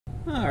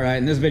Alright,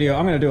 in this video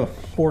I'm going to do a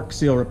fork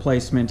seal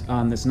replacement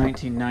on this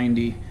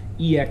 1990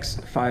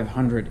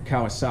 EX500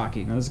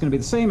 Kawasaki. Now this is going to be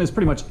the same as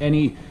pretty much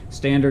any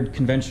standard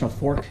conventional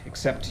fork,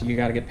 except you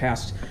got to get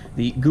past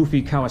the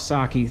goofy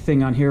Kawasaki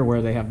thing on here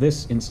where they have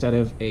this instead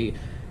of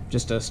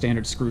just a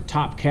standard screw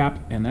top cap,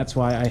 and that's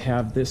why I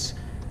have this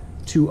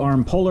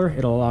two-arm puller.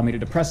 It'll allow me to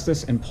depress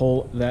this and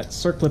pull that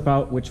circlip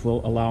out, which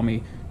will allow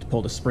me to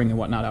pull the spring and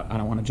whatnot out. I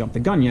don't want to jump the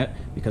gun yet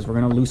because we're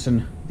going to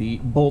loosen the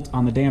bolt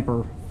on the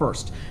damper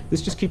first.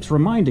 This just keeps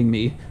reminding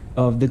me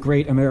of the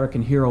great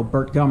American hero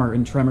Burt Gummer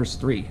in Tremors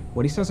 3.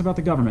 What he says about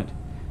the government.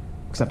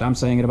 Except I'm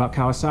saying it about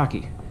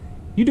Kawasaki.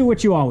 You do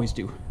what you always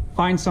do.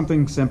 Find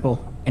something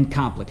simple and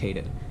complicate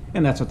it.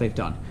 And that's what they've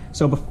done.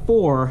 So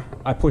before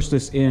I push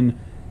this in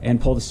and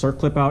pull the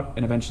circlip out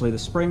and eventually the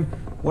spring,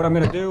 what I'm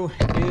going to do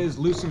is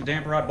loosen the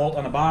damper rod bolt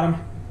on the bottom.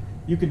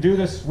 You could do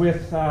this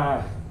with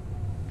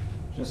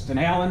just an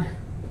Allen,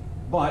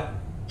 but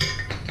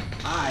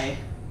I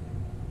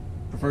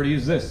prefer to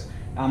use this.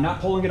 Now, I'm not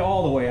pulling it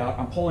all the way out.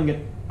 I'm pulling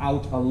it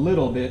out a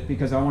little bit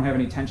because I won't have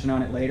any tension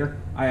on it later.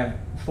 I have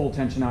full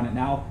tension on it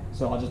now,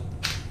 so I'll just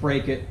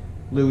break it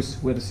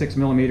loose with a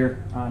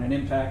 6mm on an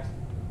impact.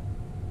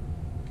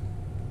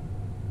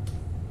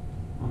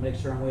 I'll make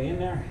sure I'm way in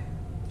there.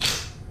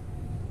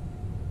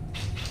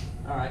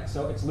 Alright,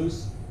 so it's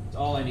loose. That's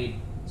all I need.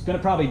 It's going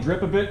to probably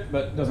drip a bit,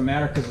 but it doesn't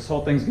matter because this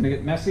whole thing's going to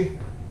get messy.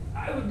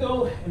 I would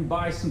go and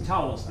buy some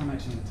towels. I'm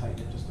actually going to tighten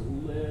it just a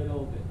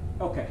little bit.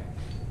 Okay.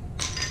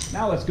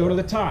 Now let's go to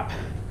the top.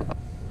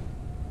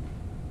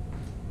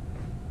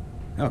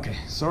 Okay,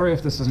 sorry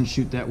if this doesn't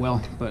shoot that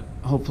well, but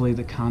hopefully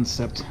the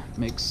concept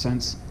makes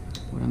sense.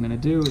 What I'm going to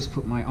do is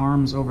put my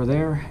arms over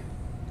there,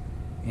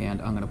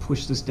 and I'm going to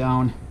push this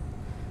down.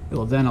 It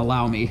will then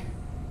allow me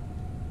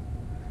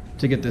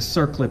to get this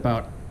circlip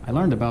out. I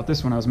learned about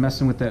this when I was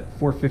messing with that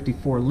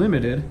 454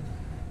 Limited.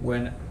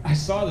 When I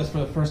saw this for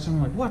the first time,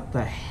 I'm like, what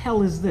the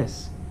hell is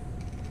this?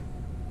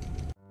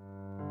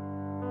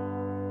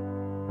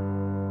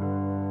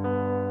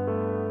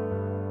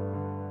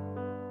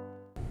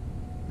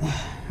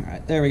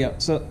 Alright, there we go.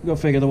 So go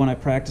figure, the one I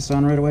practiced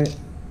on right away,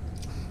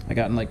 I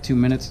got in like 2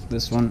 minutes.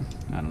 This one,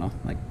 I don't know,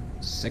 like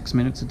 6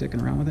 minutes of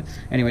dicking around with it.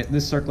 Anyway,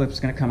 this circlip's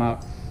gonna come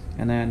out,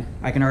 and then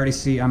I can already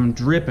see I'm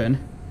dripping.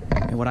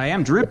 And what I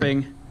am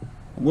dripping,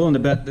 I'm willing to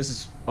bet this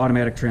is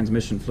automatic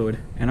transmission fluid,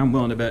 and I'm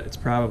willing to bet it's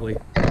probably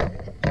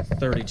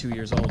 32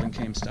 years old and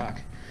came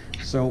stock.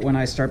 So when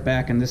I start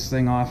backing this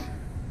thing off,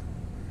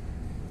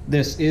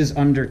 this is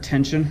under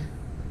tension.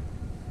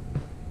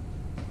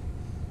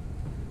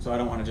 So I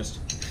don't want to just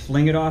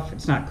fling it off.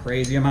 It's not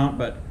crazy amount,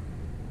 but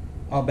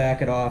I'll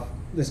back it off.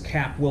 This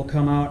cap will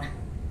come out,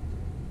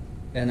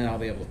 and then I'll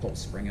be able to pull the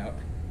spring out.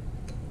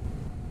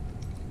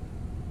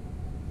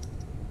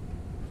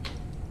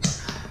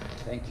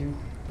 Thank you.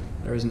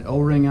 There's an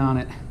O-ring on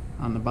it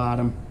on the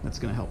bottom that's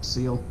going to help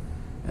seal,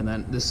 and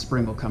then this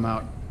spring will come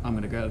out. I'm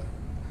going to go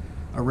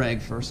a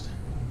rag first.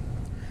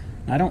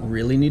 I don't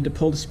really need to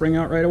pull the spring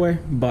out right away,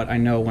 but I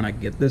know when I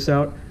get this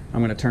out, I'm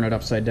going to turn it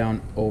upside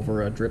down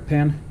over a drip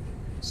pan,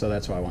 so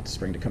that's why I want the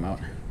spring to come out.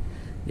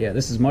 Yeah,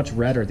 this is much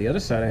redder. The other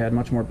side I had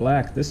much more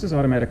black. This is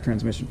automatic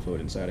transmission fluid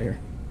inside of here.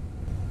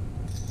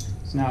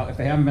 So now, if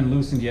they haven't been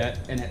loosened yet,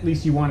 and at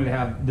least you wanted to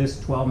have this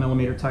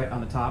 12mm tight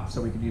on the top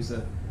so we could use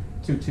a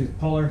 2-tooth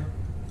puller,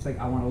 I think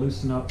I want to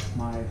loosen up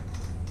my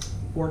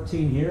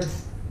 14 here.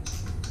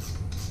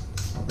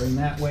 I'll bring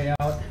that way out.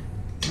 I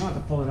don't have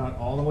to pull it out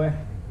all the way.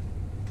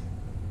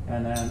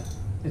 And then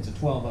it's a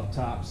 12 up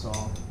top, so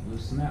I'll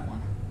loosen that one.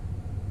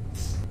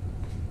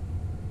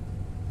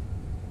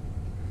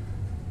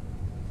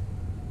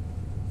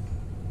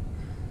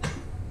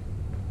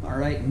 All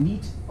right,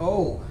 neat.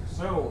 Oh,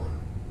 so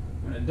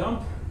I'm gonna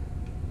dump,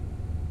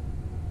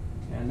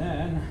 and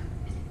then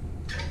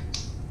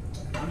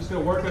I'm just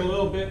gonna work it a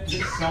little bit,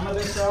 get some of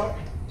this out,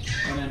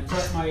 and then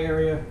prep my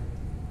area.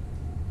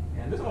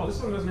 And this one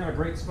doesn't have a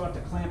great spot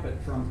to clamp it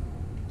from.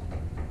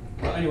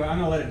 Well, anyway, I'm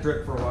gonna let it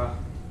drip for a while.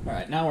 All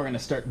right, now we're gonna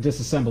start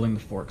disassembling the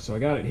fork. So I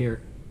got it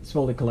here, it's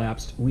fully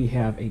collapsed. We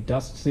have a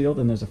dust seal,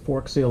 then there's a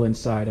fork seal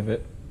inside of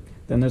it.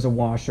 Then there's a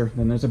washer,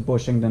 then there's a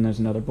bushing, then there's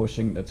another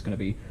bushing that's gonna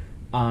be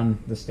on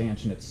the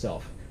stanchion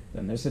itself.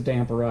 Then there's a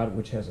damper rod,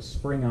 which has a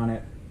spring on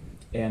it,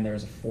 and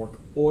there's a fork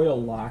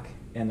oil lock,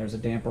 and there's a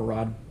damper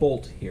rod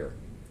bolt here.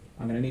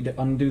 I'm gonna need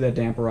to undo that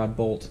damper rod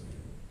bolt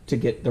to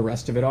get the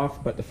rest of it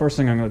off, but the first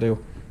thing I'm gonna do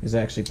is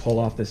actually pull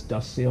off this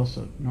dust seal.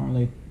 So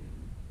normally,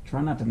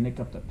 try not to nick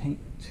up the paint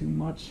too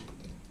much.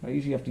 I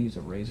usually have to use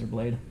a razor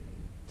blade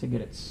to get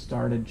it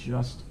started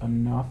just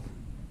enough.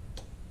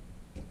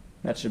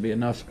 That should be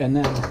enough. And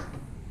then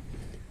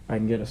I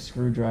can get a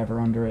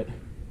screwdriver under it.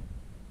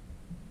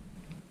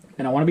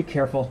 And I want to be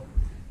careful.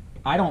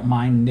 I don't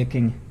mind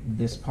nicking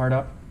this part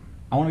up.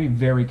 I want to be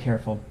very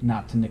careful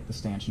not to nick the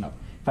stanchion up.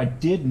 If I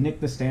did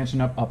nick the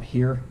stanchion up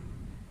here,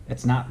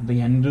 it's not the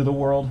end of the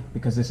world,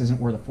 because this isn't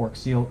where the fork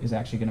seal is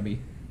actually going to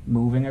be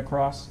moving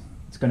across.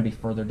 It's going to be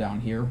further down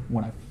here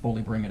when I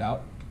fully bring it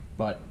out,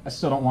 but I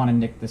still don't want to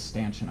nick this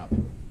stanchion up.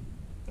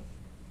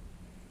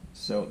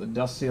 So the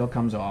dust seal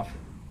comes off.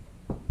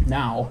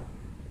 Now,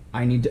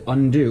 I need to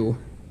undo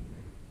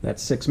that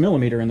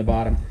 6mm in the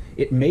bottom.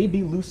 It may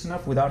be loose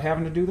enough without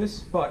having to do this,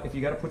 but if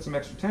you got to put some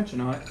extra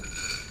tension on it,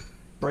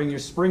 bring your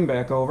spring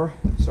back over.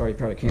 Sorry, you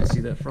probably can't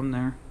see that from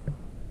there.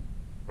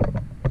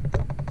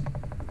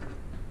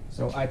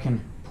 So I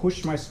can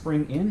push my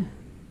spring in,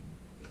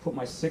 put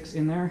my 6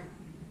 in there,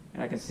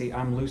 and I can see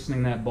I'm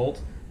loosening that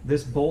bolt.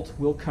 This bolt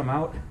will come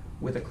out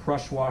with a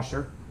crush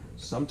washer.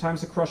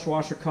 Sometimes the crush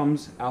washer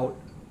comes out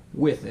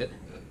with it,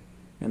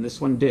 and this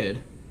one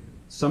did.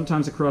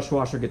 Sometimes the crush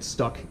washer gets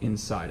stuck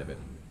inside of it.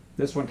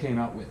 This one came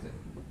out with it.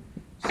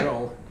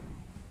 So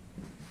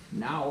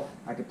now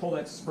I can pull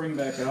that spring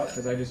back out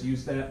because I just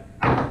used that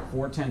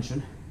for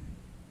tension.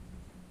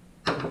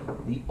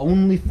 The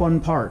only fun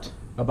part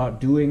about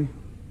doing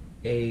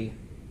a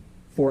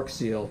fork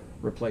seal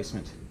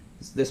replacement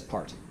is this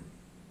part.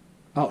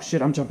 Oh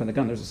shit, I'm jumping the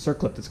gun. There's a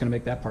circlip that's going to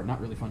make that part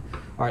not really fun.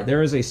 All right,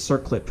 there is a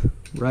circlip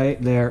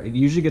right there. It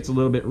usually gets a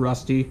little bit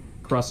rusty,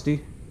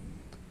 crusty.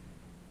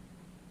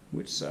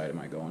 Which side am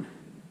I going?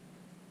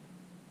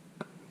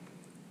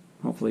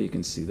 Hopefully you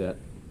can see that.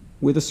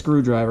 With a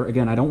screwdriver,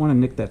 again, I don't want to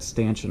nick that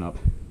stanchion up.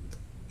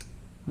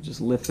 I'll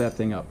just lift that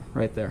thing up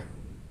right there.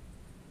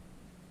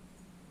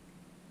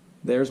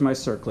 There's my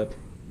circlip.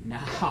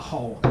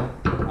 Now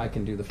I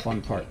can do the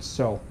fun part.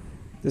 So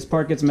this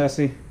part gets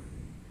messy.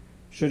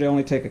 Should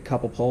only take a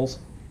couple pulls,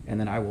 and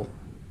then I will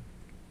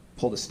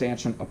pull the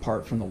stanchion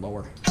apart from the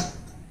lower.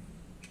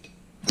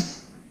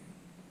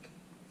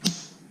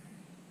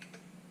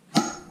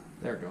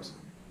 There it goes.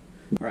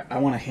 All right, I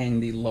want to hang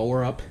the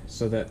lower up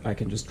so that I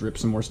can just drip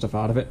some more stuff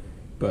out of it.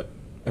 But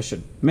I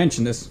should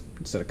mention this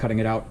instead of cutting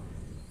it out.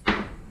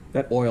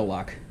 That oil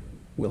lock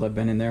will have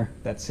been in there.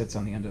 That sits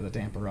on the end of the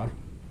damper rod.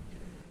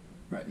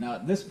 Right, now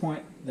at this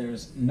point,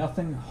 there's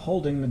nothing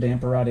holding the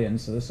damper rod in,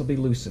 so this will be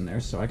loose in there,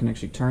 so I can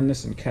actually turn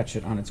this and catch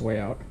it on its way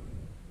out.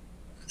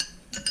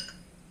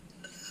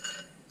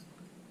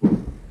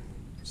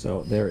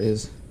 So there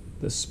is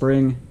the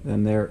spring,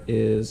 then there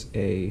is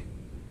a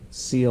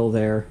seal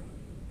there,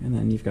 and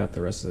then you've got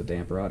the rest of the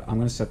damper rod. I'm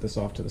going to set this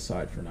off to the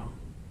side for now.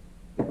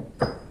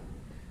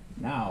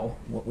 Now,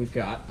 what we've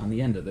got on the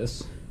end of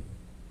this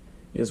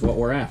is what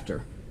we're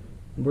after.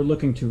 We're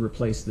looking to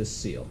replace this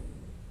seal.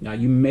 Now,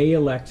 you may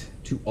elect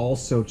to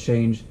also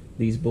change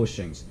these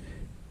bushings.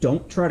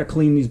 Don't try to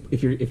clean these.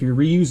 If you're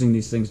reusing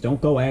these things,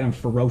 don't go at them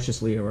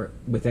ferociously or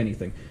with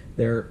anything.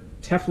 They're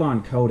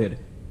Teflon coated,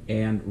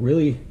 and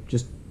really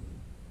just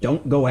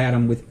don't go at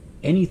them with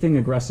anything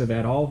aggressive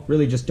at all.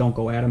 Really just don't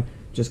go at them.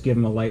 Just give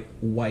them a light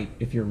white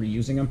if you're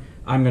reusing them.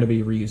 I'm going to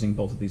be reusing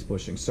both of these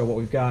bushings. So what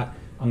we've got,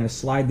 I'm going to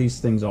slide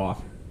these things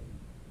off.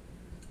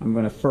 I'm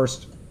going to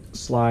first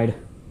slide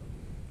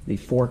the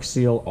fork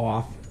seal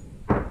off.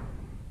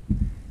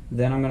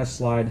 Then I'm going to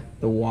slide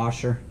the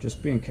washer,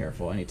 just being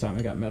careful anytime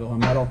I got metal on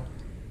metal.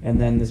 And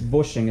then this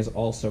bushing is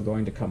also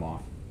going to come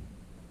off.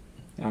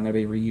 And I'm going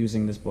to be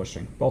reusing this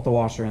bushing. Both the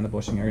washer and the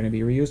bushing are going to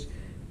be reused.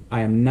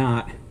 I am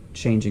not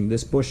changing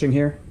this bushing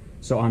here,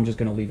 so I'm just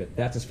going to leave it.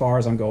 That's as far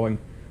as I'm going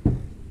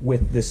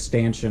with this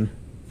stanchion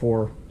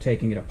for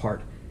taking it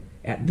apart.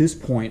 At this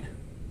point,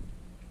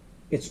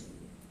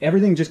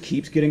 everything just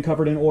keeps getting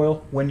covered in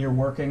oil when you're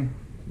working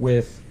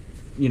with,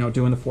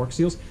 doing the fork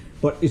seals.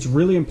 But it's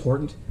really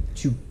important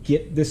to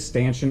get this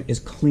stanchion as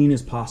clean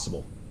as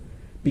possible,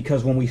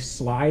 because when we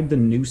slide the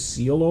new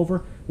seal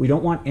over, we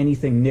don't want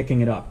anything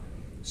nicking it up.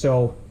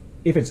 So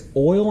if it's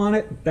oil on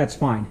it, that's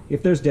fine.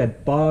 If there's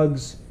dead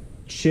bugs,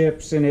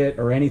 chips in it,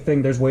 or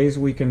anything, there's ways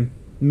we can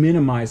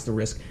minimize the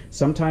risk.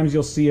 Sometimes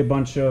you'll see a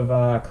bunch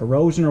of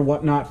corrosion or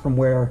whatnot from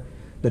where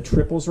the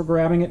triples were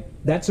grabbing it.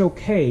 That's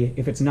okay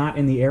if it's not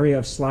in the area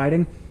of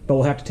sliding, but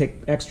we'll have to take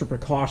extra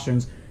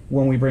precautions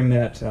when we bring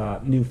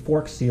that new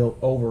fork seal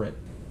over it.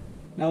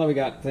 Now that we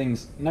got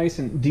things nice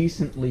and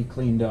decently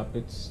cleaned up,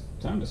 it's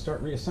time to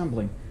start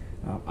reassembling.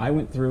 I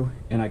went through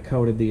and I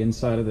coated the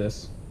inside of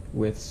this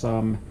with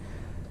some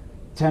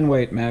 10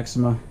 weight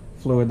Maxima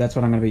fluid. That's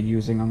what I'm going to be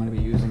using. I'm going to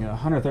be using a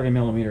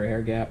 130mm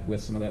air gap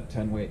with some of that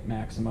 10 weight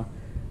Maxima.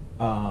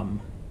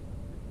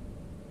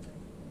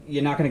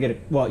 You're not going to get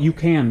it, well, you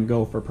can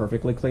go for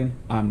perfectly clean.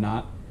 I'm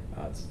not.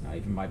 It's not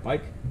even my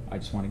bike. I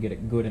just want to get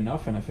it good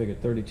enough, and I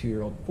figured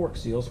 32-year-old fork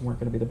seals weren't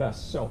going to be the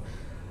best. So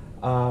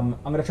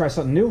I'm going to try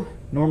something new.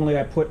 Normally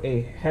I put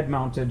a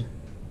head-mounted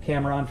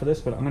camera on for this,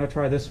 but I'm going to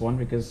try this one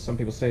because some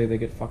people say they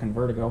get fucking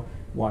vertigo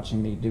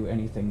watching me do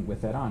anything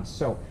with that on.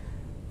 So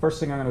first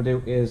thing I'm going to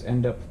do is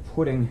end up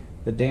putting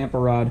the damper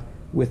rod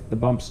with the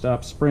bump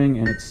stop spring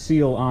and its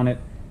seal on it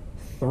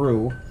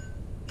through.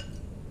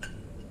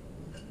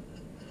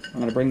 I'm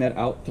going to bring that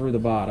out through the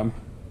bottom.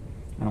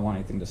 I don't want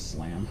anything to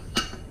slam.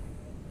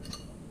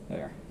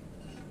 There.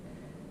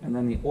 And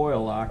then the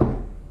oil lock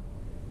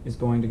is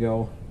going to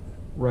go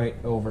right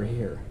over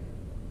here.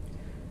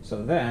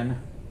 So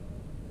then,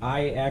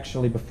 I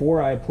actually,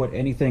 before I put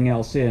anything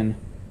else in,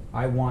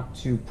 I want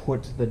to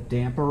put the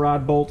damper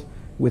rod bolt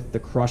with the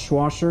crush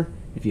washer.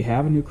 If you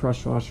have a new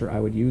crush washer, I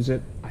would use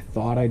it. I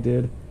thought I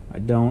did. I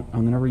don't.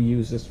 I'm going to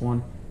reuse this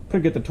one.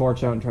 Could get the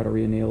torch out and try to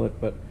re-anneal it,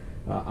 but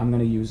I'm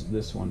going to use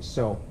this one.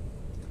 So,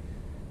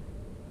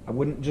 I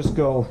wouldn't just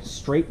go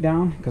straight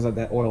down because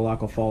that oil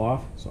lock will fall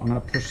off. So I'm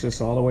going to push this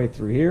all the way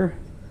through here,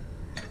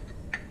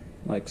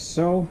 like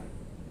so.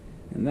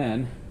 And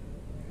then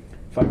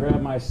if I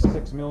grab my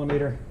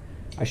 6mm,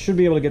 I should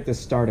be able to get this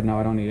started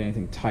now. I don't need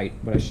anything tight,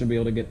 but I should be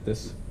able to get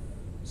this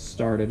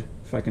started.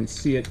 If I can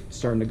see it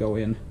starting to go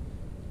in,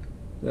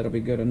 that'll be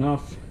good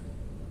enough.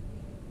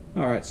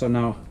 All right, so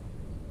now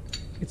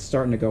it's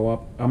starting to go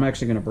up. I'm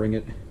actually going to bring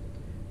it,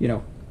 you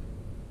know,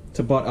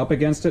 to butt up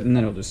against it, and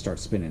then it'll just start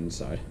spinning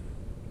inside.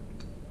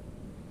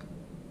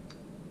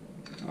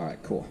 All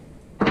right, cool.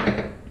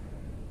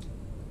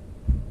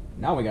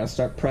 Now we got to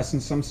start pressing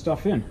some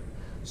stuff in.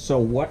 So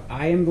what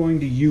I am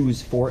going to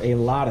use for a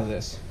lot of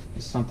this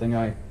is something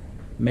I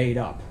made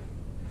up.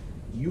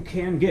 You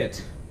can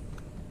get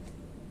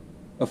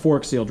a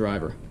fork seal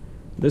driver.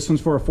 This one's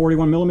for a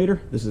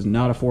 41mm. This is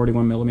not a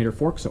 41mm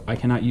fork, so I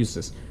cannot use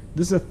this.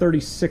 This is a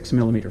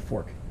 36mm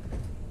fork.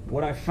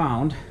 What I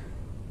found,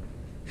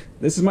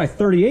 this is my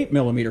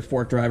 38mm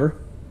fork driver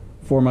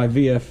for my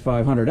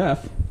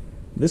VF500F.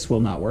 This will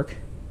not work.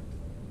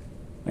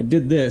 I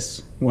did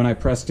this when I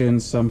pressed in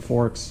some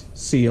forks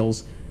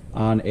seals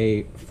on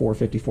a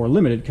 454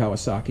 limited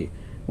Kawasaki.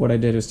 What I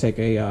did is take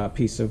a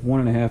piece of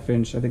 1.5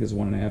 inch, I think it's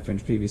 1.5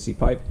 inch PVC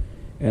pipe,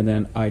 and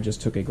then I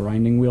just took a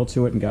grinding wheel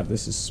to it and got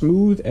this as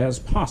smooth as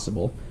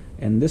possible,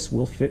 and this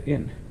will fit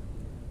in.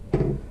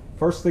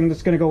 First thing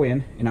that's going to go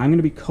in, and I'm going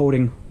to be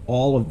coating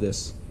all of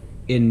this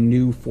in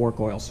new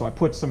fork oil. So I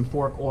put some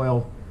fork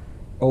oil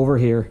over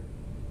here,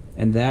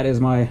 and that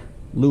is my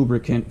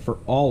lubricant for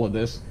all of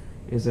this,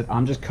 is that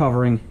I'm just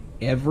covering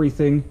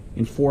everything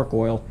in fork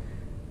oil,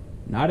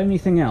 not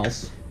anything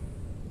else,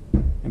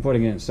 and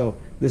putting it in. So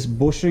this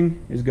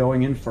bushing is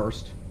going in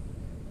first,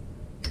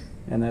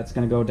 and that's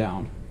going to go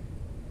down.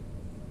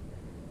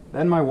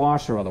 Then my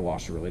washer, well, the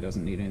washer really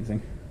doesn't need anything.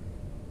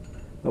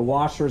 The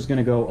washer is going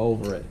to go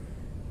over it.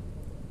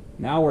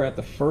 Now we're at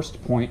the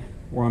first point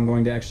where I'm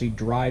going to actually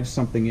drive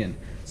something in.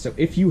 So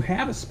if you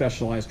have a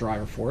specialized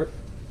driver for it,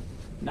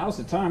 now's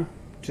the time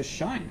to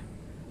shine.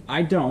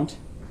 I don't.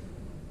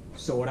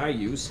 So what I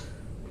use,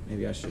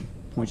 maybe I should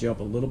point you up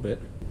a little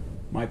bit.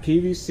 My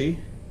PVC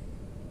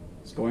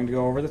is going to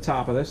go over the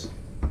top of this.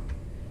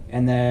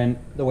 And then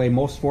the way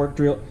most fork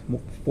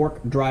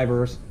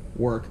drivers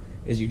work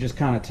is you just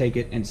kind of take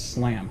it and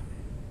slam.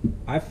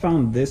 I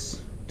found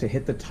this to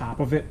hit the top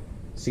of it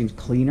seems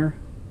cleaner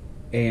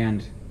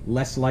and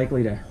less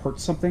likely to hurt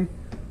something.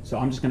 So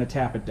I'm just going to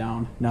tap it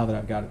down now that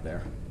I've got it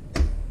there.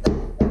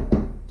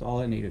 That's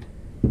all it needed.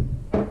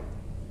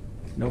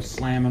 No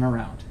slamming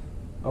around.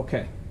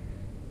 Okay.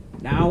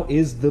 Now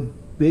is the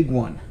big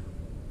one,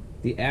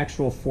 the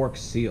actual fork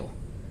seal.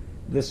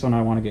 This one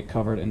I want to get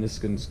covered, and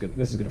this is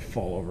going to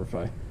fall over if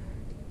I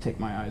take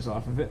my eyes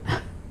off of it.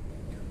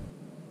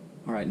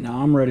 All right,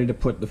 now I'm ready to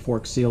put the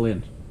fork seal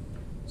in.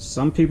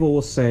 Some people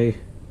will say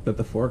that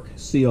the fork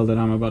seal that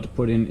I'm about to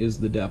put in is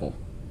the devil.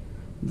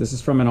 This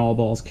is from an all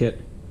balls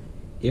kit.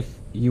 If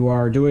you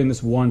are doing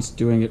this once,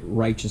 doing it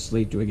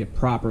righteously, doing it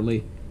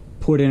properly,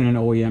 put in an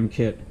OEM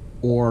kit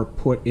or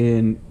put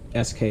in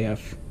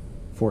SKF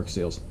fork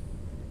seals.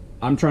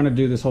 I'm trying to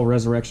do this whole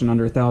resurrection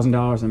under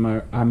 $1,000,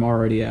 and I'm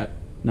already at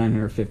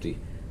 $950.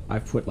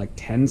 I've put like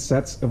 10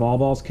 sets of all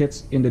balls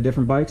kits into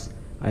different bikes.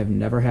 I have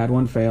never had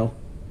one fail,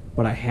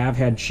 but I have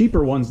had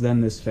cheaper ones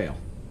than this fail.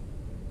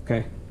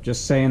 Okay,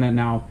 just saying that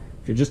now.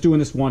 If you're just doing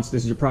this once,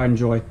 this is your pride and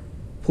joy,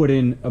 put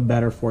in a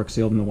better fork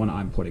seal than the one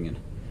I'm putting in.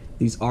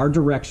 These are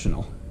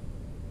directional.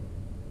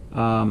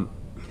 I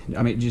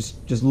mean,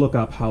 just look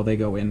up how they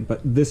go in, but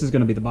this is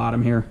going to be the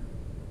bottom here,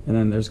 and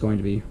then there's going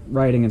to be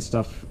writing and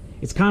stuff.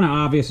 It's kind of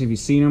obvious if you've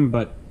seen them,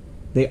 but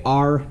they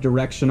are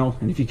directional,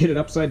 and if you get it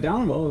upside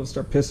down, well, it'll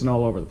start pissing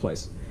all over the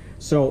place.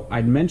 So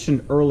I'd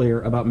mentioned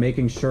earlier about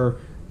making sure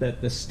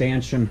that the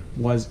stanchion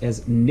was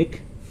as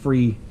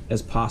nick-free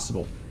as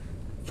possible.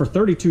 For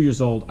 32 years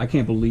old, I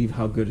can't believe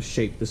how good a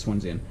shape this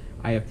one's in.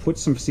 I have put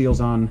some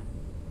seals on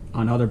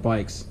other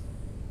bikes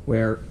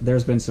where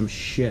there's been some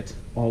shit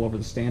all over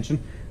the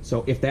stanchion.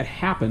 So if that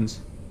happens,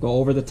 go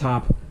over the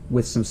top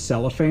with some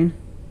cellophane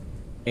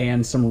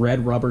and some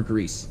red rubber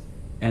grease,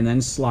 and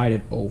then slide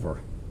it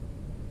over.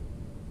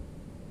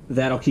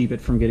 That'll keep it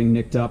from getting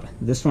nicked up.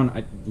 This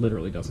one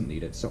literally doesn't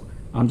need it, so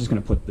I'm just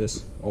going to put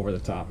this over the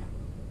top.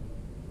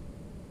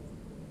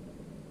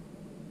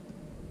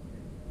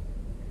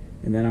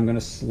 And then I'm going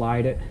to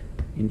slide it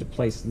into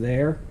place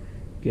there,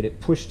 get it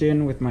pushed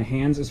in with my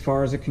hands as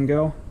far as it can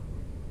go.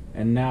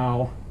 And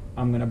now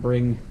I'm going to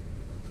bring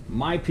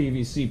my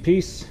PVC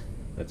piece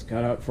that's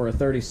cut out for a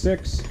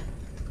 36,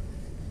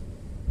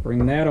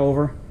 bring that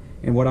over,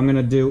 and what I'm going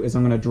to do is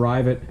I'm going to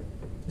drive it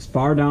as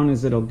far down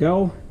as it'll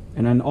go,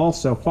 and then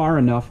also far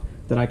enough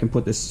that I can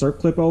put this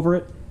circlip over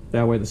it.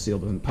 That way the seal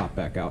doesn't pop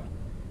back out.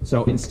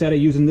 So instead of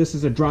using this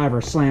as a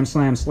driver, slam,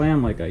 slam,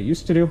 slam like I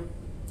used to do,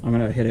 I'm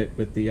going to hit it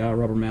with the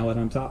rubber mallet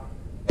on top.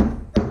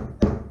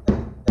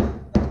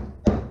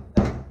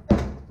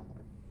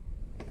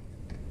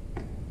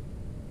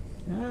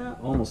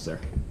 Almost there.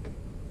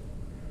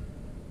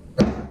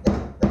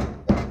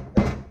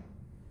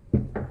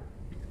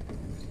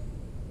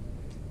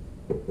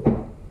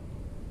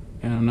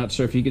 I'm not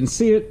sure if you can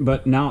see it,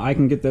 but now I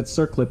can get that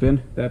circlip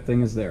in. That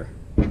thing is there.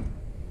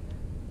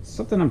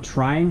 Something I'm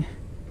trying,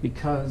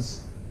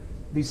 because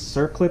these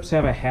circlips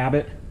have a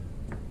habit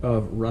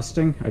of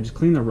rusting. I just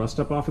cleaned the rust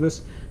up off of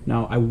this.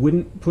 Now, I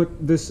wouldn't put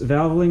this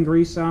Valvoline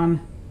grease on,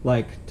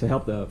 like, to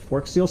help the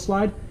fork seal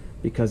slide,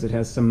 because it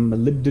has some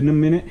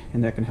molybdenum in it,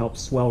 and that can help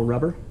swell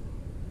rubber.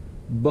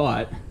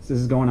 But, this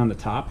is going on the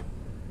top.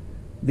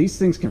 These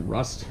things can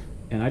rust,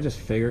 and I just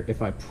figure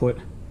if I put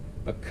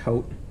a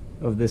coat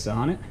of this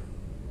on it,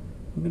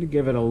 I'm going to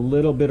give it a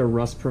little bit of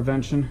rust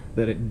prevention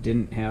that it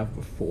didn't have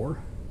before.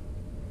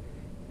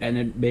 And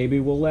it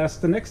maybe will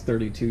last the next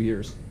 32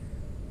 years.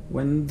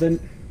 When the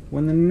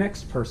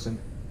next person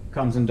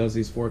comes and does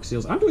these fork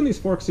seals. I'm doing these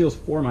fork seals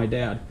for my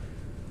dad.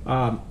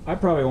 I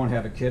probably won't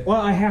have a kid.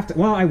 Well,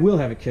 I will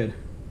have a kid,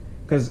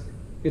 because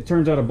it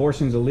turns out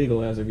abortion's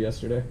illegal as of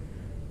yesterday.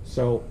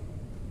 So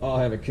I'll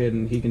have a kid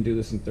and he can do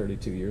this in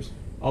 32 years.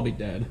 I'll be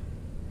dead.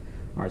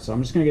 All right, so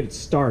I'm just gonna get it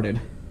started.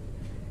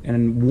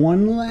 And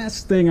one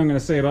last thing I'm gonna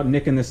say about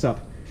nicking this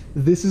up.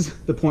 This is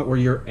the point where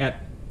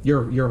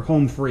you're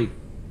home free.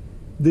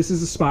 This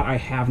is the spot I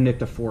have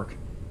nicked a fork,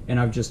 and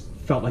I've just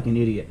felt like an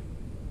idiot.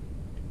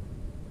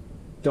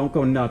 Don't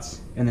go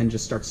nuts and then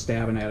just start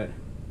stabbing at it.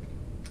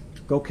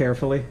 Go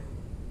carefully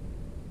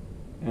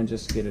and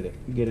just get it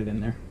in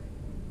there.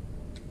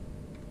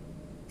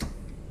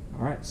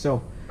 All right,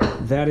 so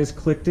that is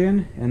clicked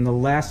in, and the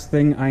last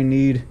thing I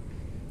need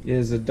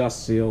is a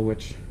dust seal,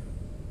 which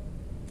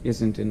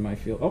isn't in my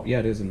field. Oh, yeah,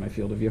 it is in my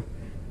field of view.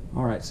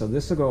 All right, so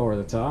this will go over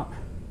the top.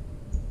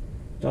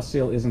 Dust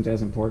seal isn't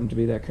as important to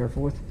be that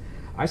careful with.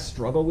 I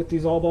struggle with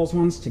these all balls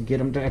ones to get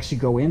them to actually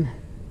go in.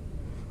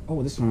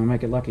 Oh, this one I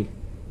might get lucky.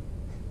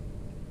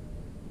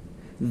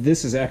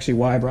 This is actually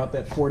why I brought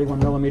that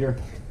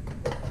 41mm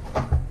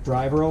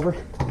driver over,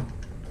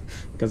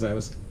 because I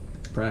was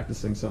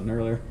practicing something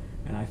earlier,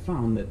 and I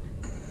found that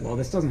while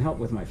this doesn't help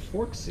with my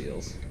fork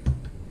seals,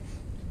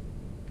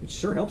 it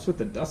sure helps with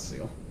the dust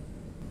seal.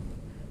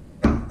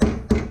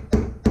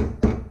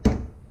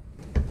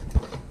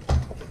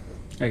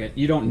 Okay,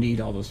 you don't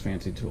need all those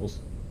fancy tools,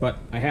 but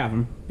I have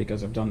them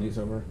because I've done these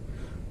over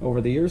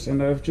the years,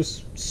 and I've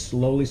just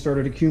slowly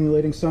started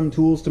accumulating some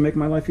tools to make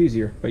my life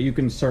easier. But you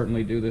can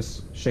certainly do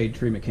this shade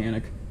tree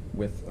mechanic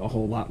with a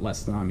whole lot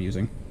less than I'm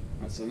using.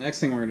 All right, so the next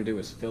thing we're going to do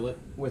is fill it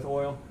with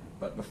oil.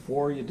 But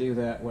before you do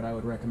that, what I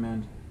would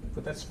recommend,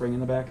 put that spring in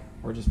the back,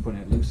 or just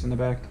putting it loose in the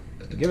back,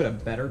 to give it a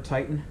better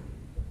tighten.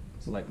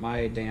 So like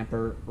my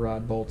damper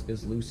rod bolt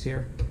is loose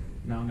here.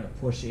 Now I'm going to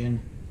push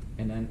in,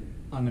 and then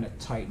I'm going to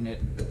tighten it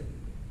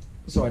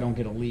so I don't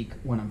get a leak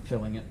when I'm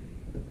filling it.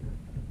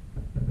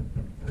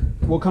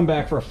 We'll come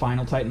back for a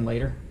final tighten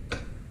later,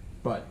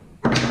 but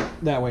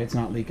that way it's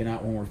not leaking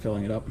out when we're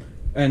filling it up.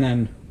 And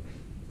then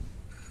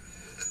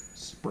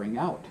spring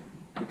out,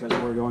 because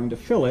we're going to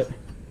fill it,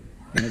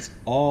 and it's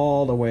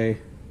all the way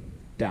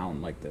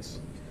down like this.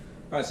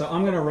 All right, so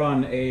I'm going to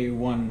run a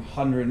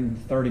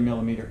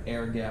 130mm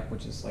air gap,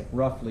 which is like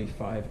roughly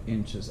 5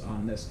 inches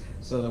on this.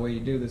 So the way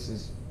you do this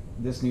is,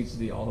 this needs to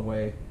be all the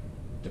way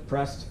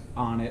depressed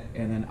on it,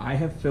 and then I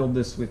have filled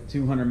this with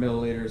 200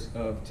 milliliters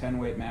of 10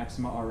 weight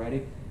Maxima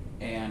already,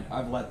 and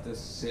I've let this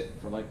sit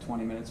for like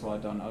 20 minutes while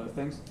I've done other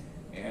things,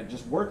 and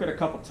just work it a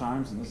couple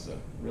times, and this is a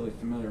really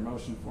familiar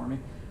motion for me.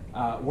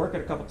 Work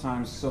it a couple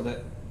times so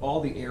that all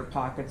the air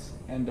pockets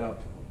end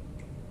up,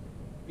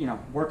 you know,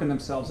 working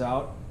themselves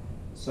out,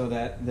 so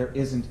that there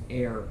isn't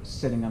air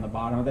sitting on the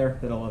bottom of there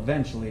that'll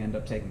eventually end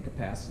up taking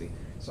capacity.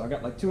 So I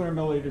got like 200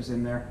 milliliters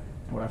in there,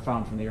 and what I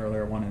found from the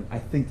earlier one, and I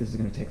think this is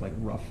going to take like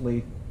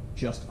roughly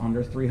just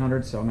under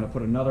 300, so I'm going to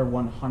put another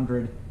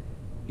 100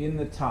 in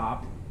the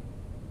top,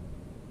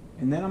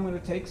 and then I'm going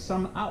to take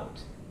some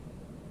out.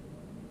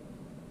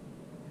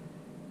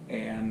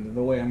 And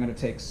the way I'm going to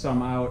take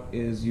some out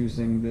is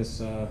using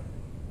this, I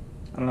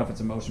don't know if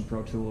it's a Motion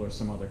Pro tool or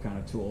some other kind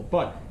of tool,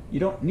 but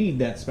you don't need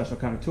that special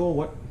kind of tool.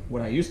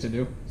 What I used to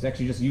do is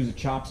actually just use a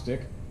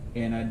chopstick,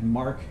 and I'd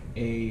mark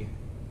a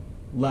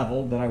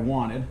level that I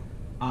wanted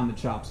on the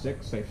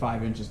chopstick, say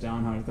 5 inches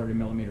down, 130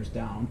 millimeters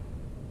down,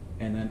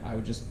 and then I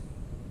would just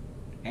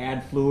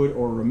add fluid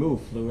or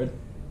remove fluid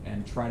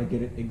and try to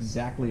get it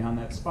exactly on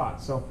that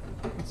spot. So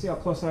let's see how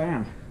close I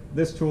am.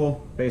 This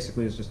tool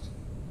basically is just,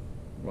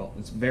 well,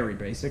 it's very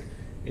basic.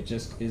 It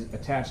just is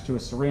attached to a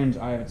syringe.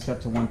 I have it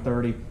set to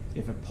 130.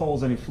 If it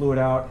pulls any fluid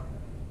out,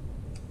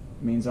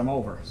 it means I'm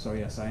over. So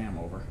yes, I am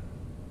over.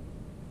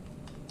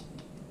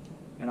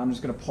 And I'm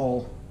just going to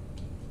pull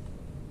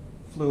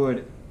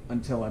fluid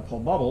until I pull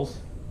bubbles,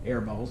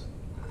 air bubbles.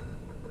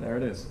 There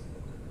it is.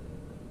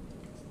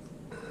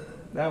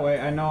 That way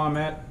I know I'm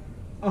at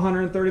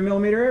 130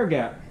 millimeter air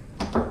gap.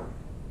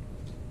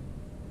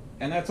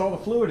 And that's all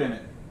the fluid in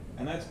it.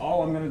 And that's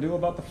all I'm going to do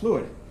about the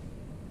fluid.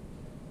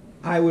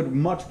 I would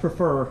much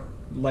prefer,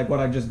 like what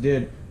I just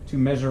did, to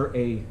measure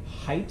a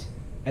height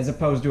as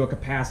opposed to a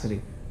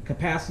capacity.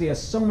 Capacity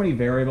has so many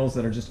variables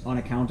that are just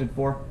unaccounted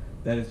for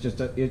that it's just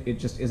it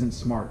just isn't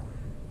smart.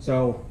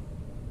 So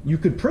you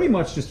could pretty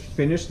much just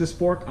finish this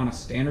fork on a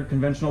standard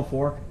conventional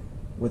fork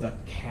with a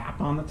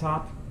cap on the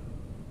top,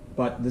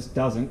 but this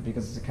doesn't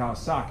because it's a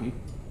Kawasaki,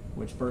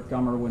 which Bert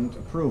Gummer wouldn't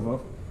approve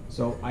of.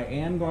 So I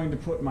am going to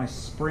put my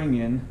spring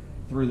in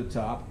through the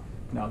top.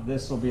 Now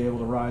this will be able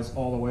to rise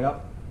all the way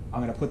up. I'm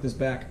going to put this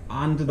back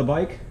onto the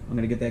bike. I'm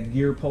going to get that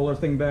gear puller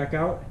thing back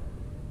out.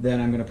 Then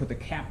I'm going to put the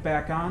cap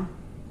back on,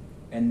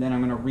 and then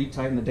I'm going to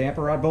retighten the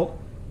damper rod bolt,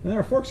 and then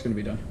our fork's going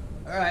to be done.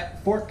 All right,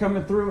 fork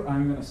coming through.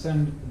 I'm going to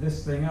send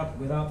this thing up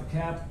without the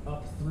cap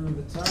up through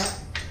the top.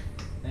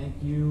 Thank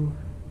you,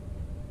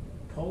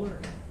 puller.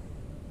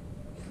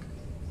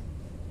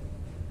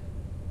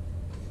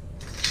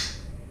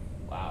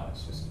 Wow,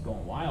 it's just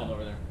going wild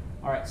over there.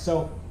 All right,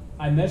 so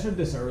I measured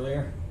this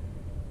earlier.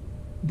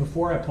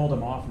 Before I pulled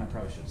them off, and I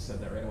probably should have said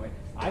that right away,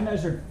 I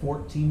measured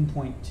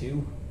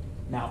 14.2.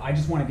 Now, I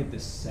just want to get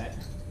this set,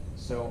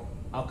 so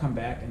I'll come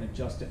back and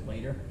adjust it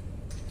later.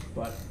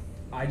 But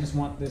I just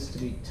want this to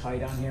be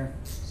tight on here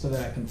so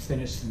that I can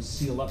finish and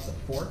seal up the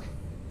fork.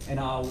 And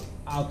I'll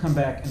come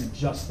back and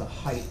adjust the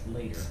height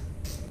later.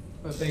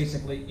 But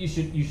basically, you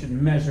should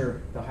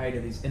measure the height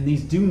of these. And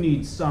these do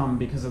need some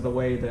because of the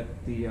way that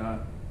they're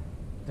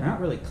not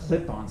really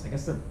clip-ons. I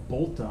guess they're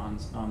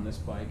bolt-ons on this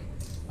bike.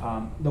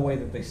 The way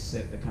that they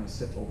kind of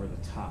sit over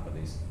the top of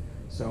these.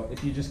 So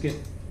if you just get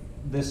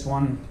this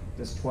one,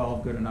 this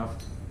 12 good enough,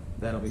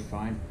 that'll be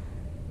fine.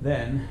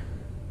 Then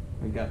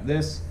we got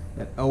this.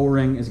 That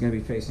O-ring is going to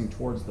be facing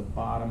towards the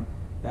bottom.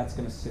 That's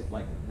going to sit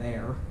like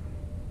there.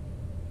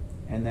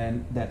 And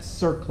then that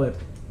circlip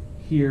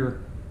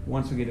here,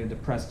 once we get it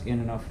depressed in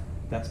enough,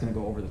 that's going to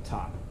go over the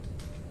top.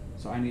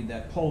 So I need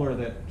that puller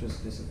that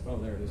just oh,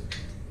 there it is.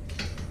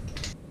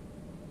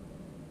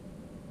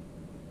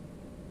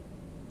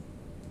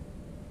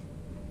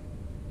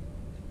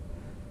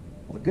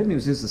 Well, the good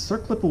news is the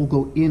circlip will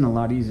go in a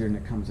lot easier than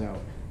it comes out.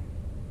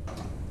 I'm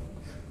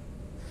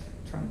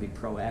trying to be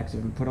proactive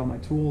and put all my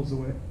tools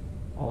away.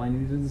 All I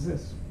needed is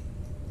this.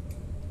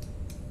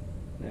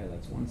 There,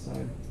 that's one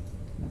side.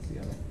 That's the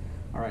other.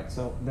 All right,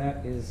 so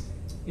that is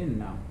in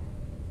now.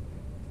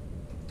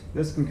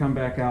 This can come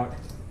back out,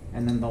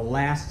 and then the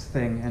last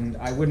thing, and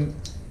I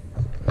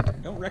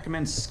don't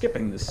recommend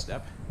skipping this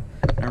step.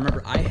 Now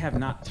remember, I have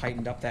not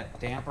tightened up that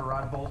damper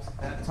rod bolt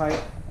that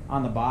tight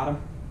on the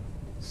bottom.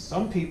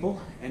 Some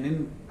people, and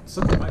in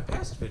some of my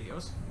past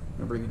videos, I'm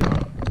gonna bring it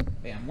up.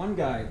 Man, one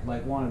guy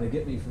wanted to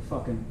get me for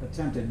fucking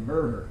attempted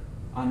murder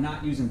on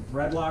not using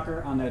thread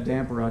locker on that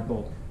damper rod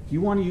bolt. If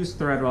you want to use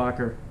thread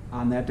locker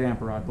on that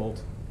damper rod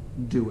bolt,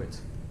 do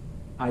it.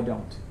 I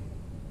don't,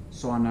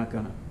 so I'm not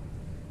gonna.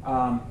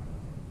 I'm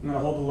gonna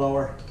hold the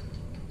lower,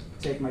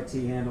 take my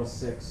T-handle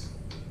 6,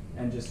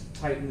 and just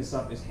tighten this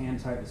up as hand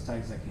tight as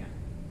I can.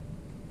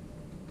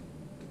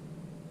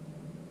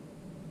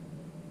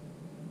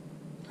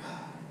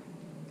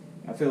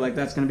 I feel like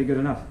that's going to be good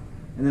enough.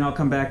 And then I'll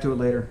come back to it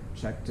later,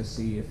 check to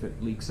see if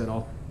it leaks at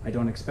all. I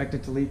don't expect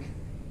it to leak.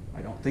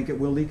 I don't think it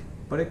will leak,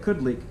 but it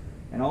could leak.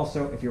 And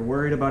also, if you're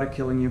worried about it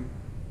killing you,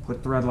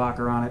 put thread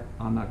locker on it.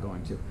 I'm not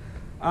going to.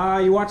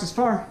 You watched this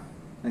far.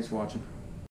 Thanks for watching.